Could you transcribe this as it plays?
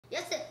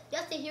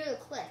to hear the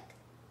click.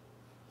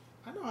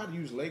 I know how to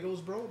use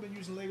Legos, bro. I've been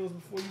using Legos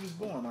before you was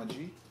born, my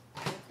G.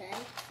 Okay.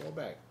 Fall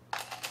back.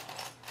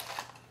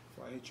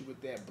 Before I hit you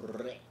with that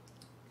brrrr.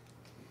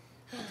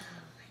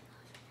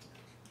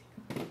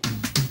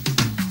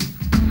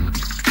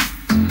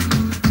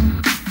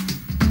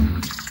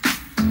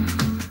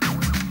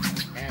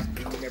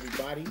 Afternoon,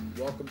 everybody.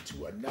 Welcome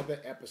to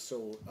another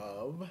episode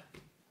of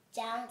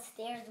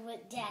Downstairs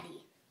with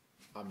Daddy.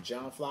 I'm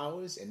John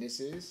Flowers, and this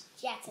is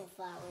Jackson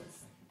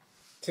Flowers.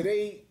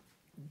 Today,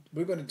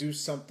 we're going to do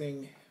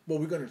something. Well,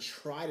 we're going to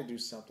try to do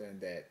something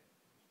that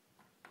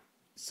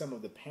some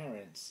of the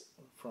parents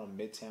from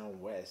Midtown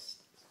West,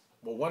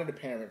 well, one of the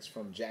parents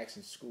from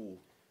Jackson's school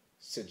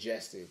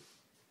suggested.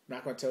 I'm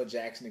not going to tell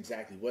Jackson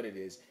exactly what it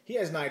is. He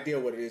has an idea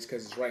what it is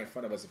because it's right in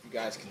front of us. If you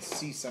guys can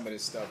see some of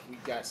this stuff,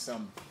 we've got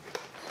some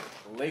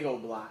Lego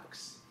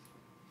blocks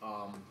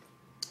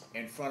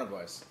in front of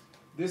us.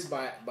 This,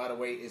 by the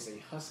way, is a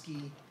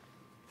Husky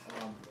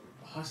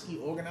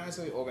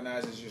organizer. It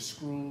organizes your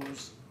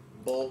screws,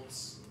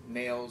 bolts,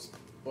 nails,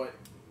 but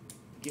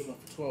get one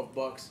for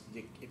 $12.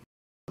 If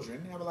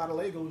children have a lot of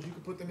Legos, you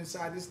can put them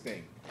inside this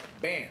thing.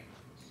 Bam!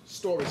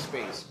 Storage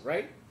space,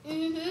 right?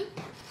 Mm-hmm.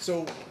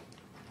 So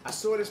I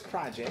saw this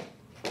project.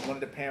 One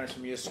of the parents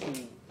from your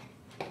school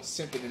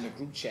sent it in the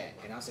group chat,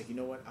 and I was like, you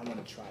know what? I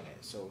want to try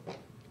that. So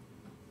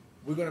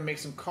we're gonna make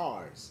some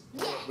cars.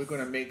 Yes. We're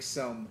gonna make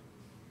some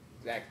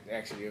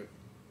actually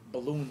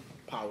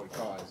balloon-powered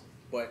cars,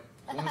 but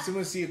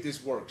let's see if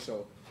this works.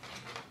 So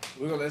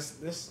we're gonna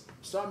let's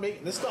start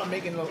making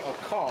a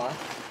car.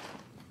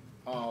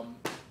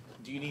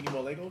 Do you need any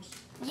more Legos?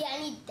 Yeah, I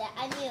need that.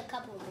 I need a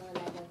couple more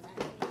Legos.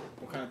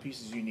 What kind of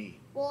pieces do you need?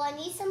 Well, I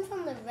need some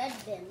from the red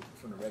bin.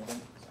 From the red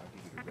bin? So I'll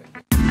give you the red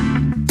bin.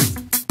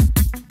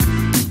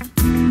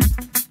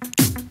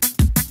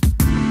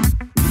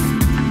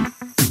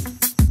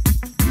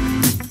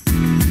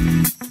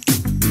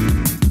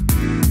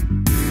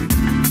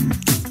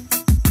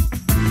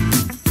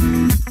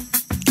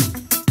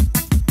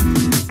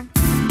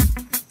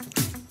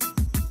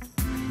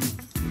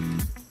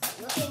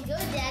 Looking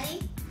good, Daddy.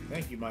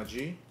 Thank you, my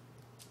G.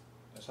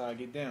 That's how I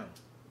get down.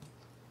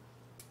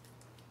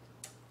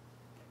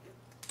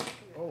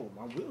 Oh,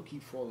 my wheel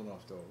keep falling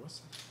off though.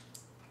 What's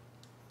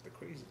the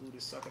crazy glue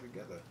this sucker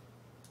together?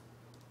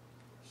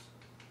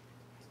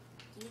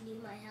 Do you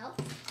need my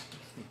help?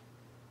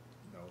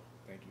 No,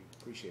 thank you.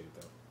 Appreciate it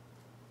though.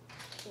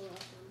 You're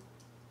welcome.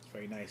 It's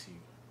very nice of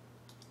you.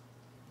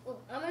 Oh,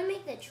 I'm gonna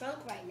make the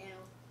trunk right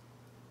now.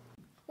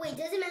 Wait,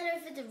 does it matter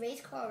if it's a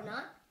race car or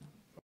not?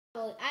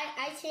 Oh,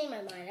 I changed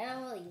my mind. I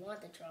don't really want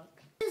the trunk.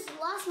 I just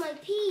lost my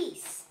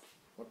piece.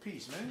 What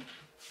piece, man?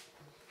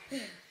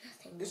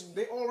 Nothing.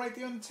 They all right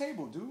there on the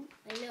table, dude.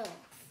 I know.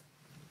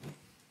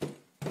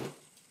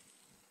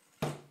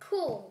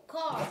 Cool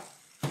car.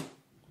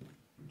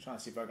 I'm trying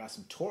to see if I got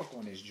some torque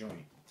on this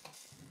joint.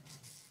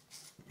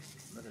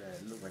 Look at that.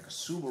 It looks like a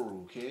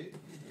Subaru, kid.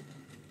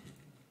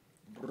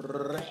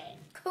 Brrr.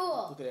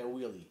 Cool. Look at that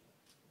wheelie.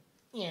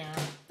 Yeah.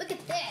 Look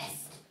at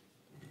this.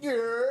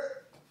 Yeah.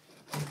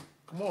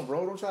 Come on,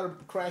 bro. Don't try to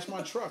crash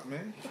my truck,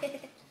 man.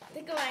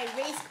 Look at my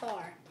race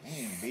car.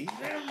 Damn, B.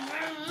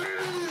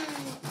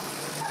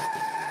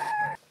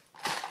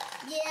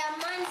 Yeah,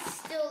 mine's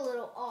still a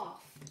little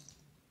off.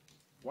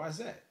 Why is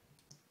that?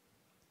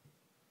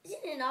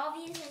 Isn't it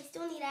obvious? I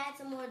still need to add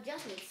some more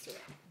adjustments to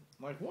it.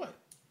 Like what?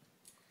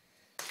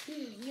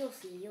 You'll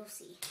see, you'll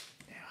see.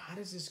 Now, how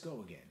does this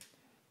go again?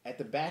 At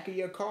the back of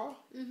your car,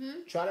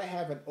 try to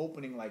have an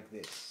opening like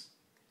this.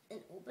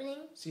 An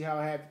opening? See how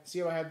I have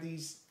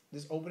this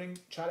opening?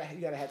 Try to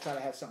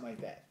have something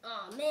like that.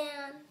 Oh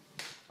man.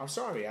 I'm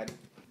sorry. All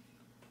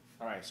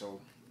right,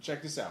 so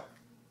check this out.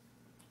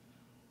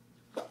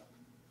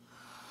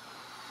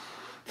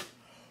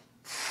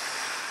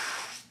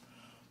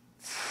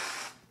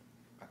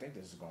 I think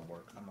this is gonna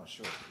work. I'm not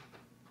sure.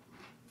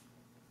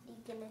 What are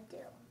you gonna do?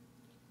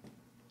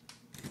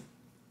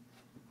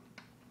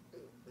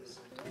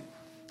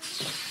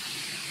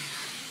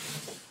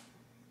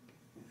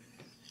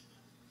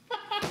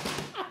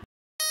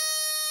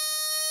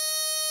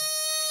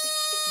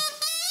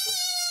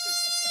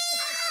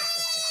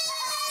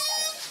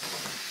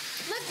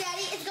 Look,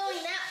 Daddy, it's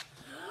going out.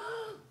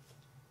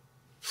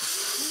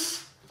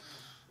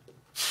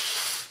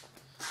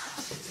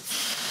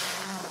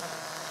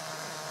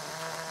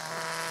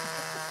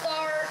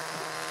 Fart.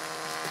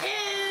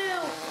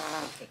 Ew.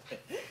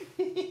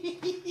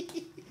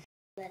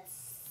 Let's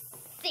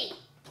see.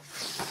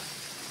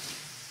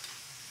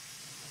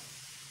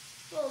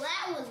 Well,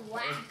 that was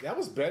whack. That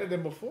was better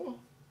than before.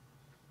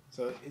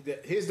 So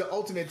here's the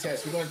ultimate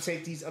test. We're gonna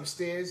take these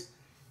upstairs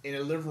in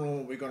the living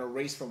room. We're gonna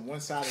race from one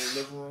side of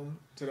the living room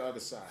to the other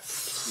side. You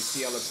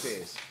see all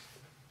upstairs.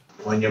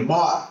 On your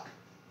mark.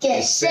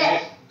 Get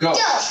set, go.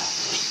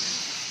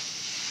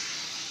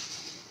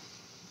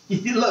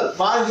 Look,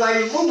 mine's not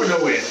even moving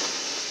nowhere.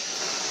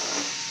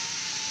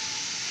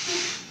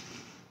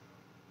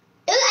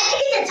 I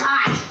think it's a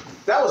tie.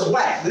 That was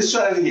whack. Let's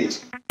try it again.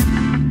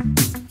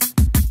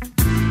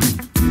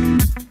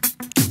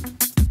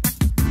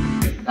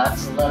 not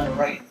to the left or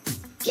right.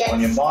 Yes. On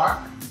your mark,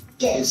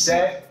 Yes. get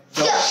set,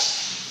 go. Go.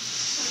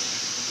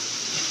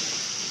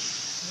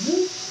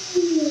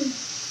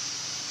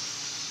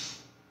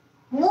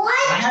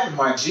 What? I have it,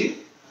 my G.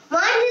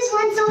 Mine just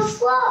went so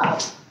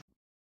slow.